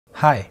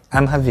Hi,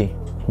 I'm Ravi,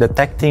 the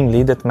tech team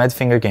lead at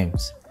MADFINGER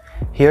Games.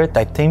 Here at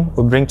Tech Team,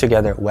 we bring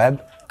together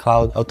web,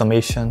 cloud,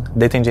 automation,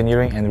 data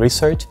engineering and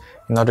research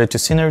in order to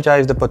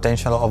synergize the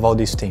potential of all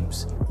these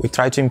teams. We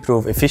try to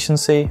improve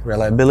efficiency,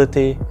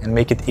 reliability, and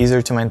make it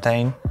easier to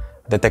maintain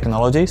the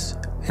technologies,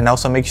 and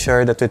also make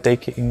sure that we're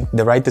taking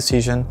the right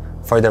decision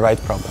for the right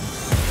problem.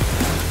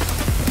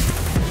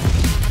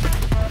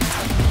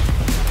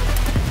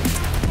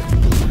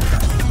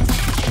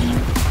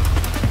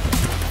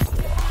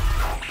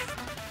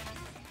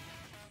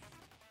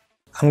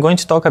 I'm going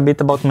to talk a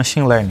bit about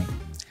machine learning.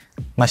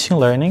 Machine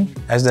learning,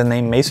 as the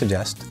name may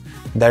suggest,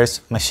 there's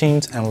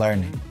machines and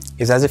learning.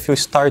 It's as if you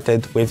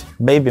started with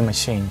baby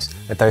machines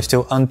that are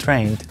still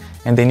untrained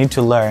and they need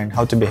to learn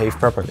how to behave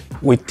properly.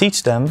 We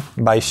teach them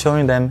by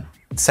showing them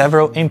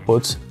several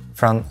inputs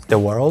from the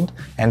world,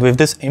 and with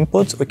these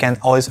inputs we can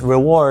always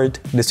reward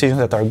decisions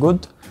that are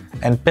good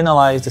and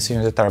penalize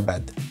decisions that are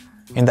bad.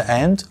 In the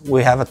end,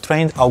 we have a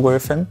trained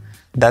algorithm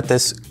that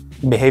is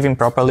behaving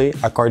properly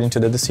according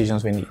to the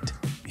decisions we need.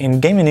 In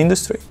gaming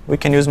industry, we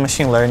can use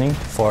machine learning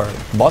for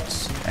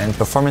bots and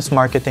performance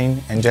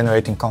marketing and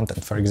generating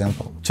content, for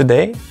example.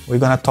 Today, we're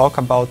going to talk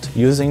about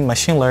using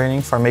machine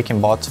learning for making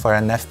bots for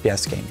an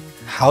FPS game.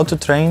 How to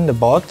train the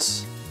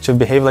bots to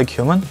behave like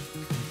human?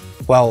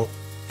 Well,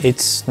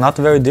 it's not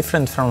very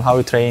different from how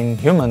we train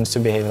humans to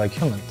behave like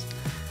humans.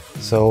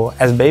 So,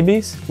 as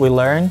babies, we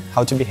learn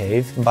how to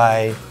behave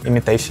by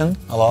imitation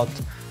a lot,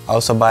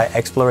 also by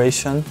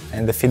exploration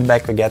and the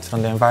feedback we get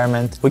from the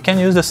environment. We can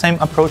use the same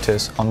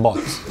approaches on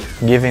bots,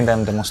 giving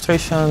them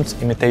demonstrations,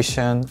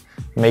 imitation,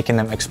 making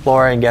them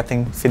explore and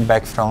getting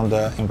feedback from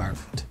the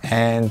environment.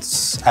 And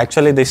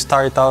actually they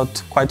start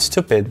out quite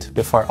stupid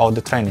before all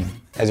the training,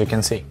 as you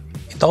can see.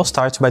 It all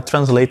starts by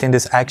translating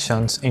these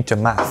actions into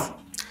math.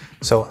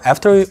 So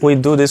after we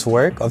do this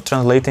work of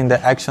translating the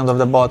actions of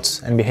the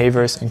bots and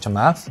behaviors into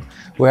math,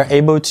 we are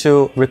able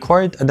to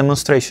record a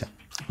demonstration.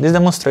 This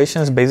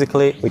demonstration is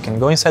basically, we can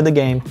go inside the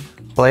game,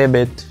 play a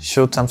bit,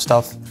 shoot some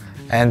stuff,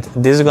 and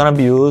this is going to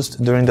be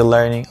used during the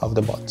learning of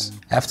the bots.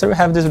 After we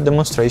have this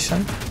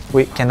demonstration,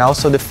 we can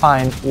also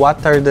define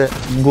what are the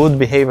good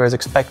behaviors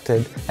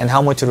expected and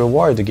how much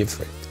reward to give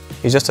for it.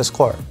 It's just a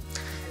score.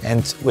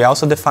 And we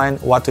also define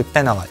what we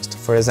penalized.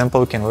 For example,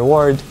 we can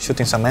reward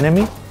shooting some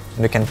enemy, and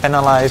we can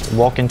penalize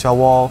walking into a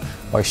wall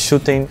or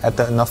shooting at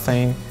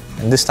nothing,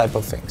 and this type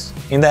of things.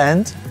 In the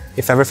end,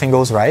 if everything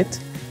goes right,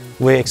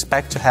 we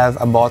expect to have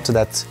a bot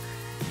that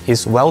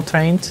is well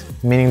trained,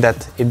 meaning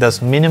that it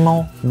does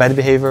minimal bad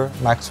behavior,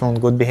 maximum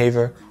good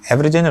behavior.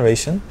 Every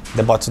generation,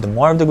 the bots do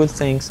more of the good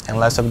things and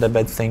less of the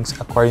bad things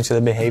according to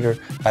the behavior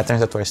patterns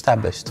that were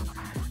established.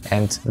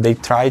 And they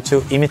try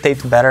to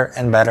imitate better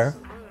and better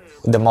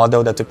the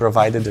model that we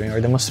provided during our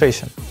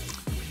demonstration.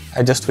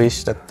 I just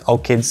wish that all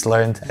kids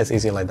learned as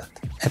easy like that.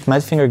 At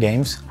MADFINGER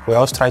Games, we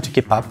always try to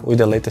keep up with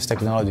the latest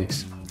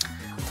technologies.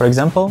 For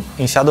example,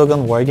 in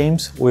Shadowgun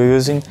wargames, we're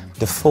using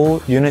the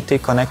full Unity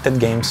connected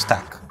game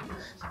stack.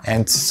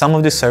 And some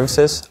of these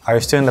services are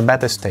still in the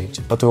beta stage,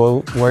 but we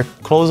will work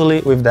closely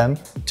with them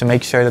to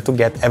make sure that we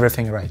get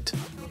everything right.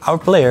 Our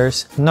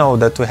players know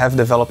that we have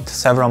developed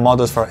several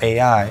models for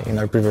AI in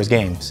our previous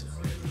games.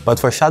 But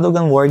for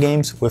Shadowgun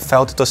wargames, we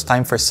felt it was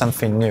time for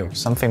something new,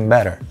 something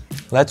better.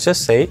 Let's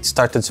just say it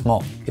started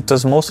small. It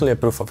was mostly a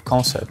proof of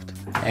concept,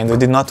 and we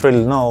did not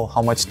really know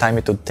how much time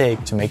it would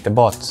take to make the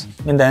bots.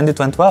 In the end, it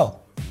went well.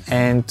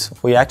 And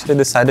we actually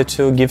decided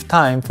to give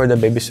time for the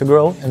babies to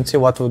grow and see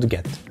what we would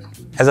get.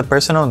 As a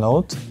personal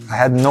note, I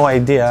had no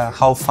idea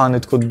how fun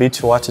it could be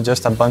to watch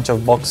just a bunch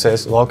of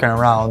boxes walking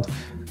around,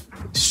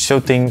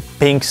 shooting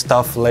pink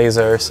stuff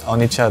lasers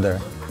on each other.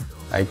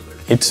 Like,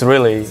 it's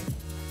really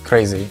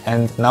crazy.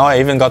 And now I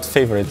even got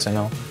favorites, you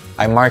know.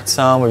 I marked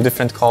some with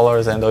different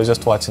colors and I was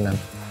just watching them.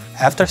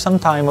 After some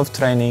time of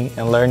training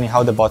and learning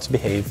how the bots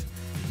behave,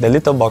 the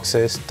little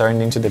boxes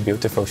turned into the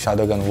beautiful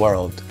Shadowgun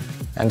world.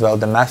 And well,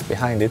 the math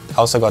behind it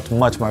also got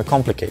much more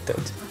complicated.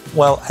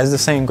 Well, as the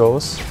saying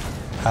goes,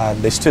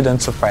 the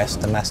student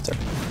surpassed the master.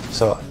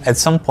 So at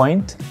some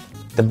point,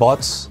 the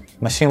bots,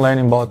 machine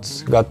learning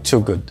bots, got too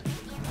good.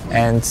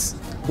 And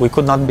we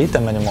could not beat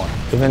them anymore.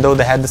 Even though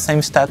they had the same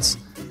stats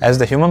as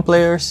the human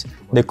players,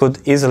 they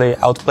could easily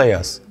outplay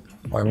us.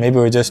 Or maybe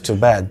we're just too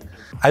bad.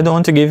 I don't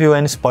want to give you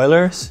any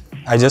spoilers.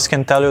 I just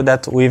can tell you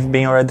that we've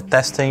been already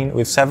testing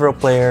with several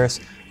players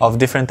of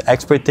different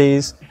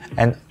expertise,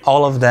 and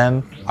all of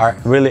them are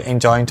really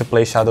enjoying to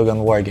play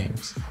Shadowgun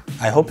wargames.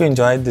 I hope you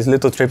enjoyed this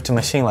little trip to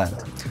Machine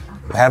Land.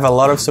 We have a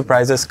lot of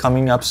surprises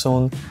coming up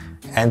soon,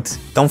 and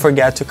don't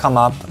forget to come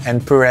up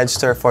and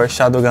pre-register for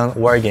Shadowgun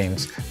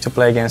wargames to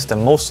play against the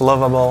most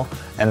lovable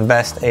and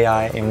best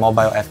AI in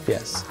mobile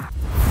FPS.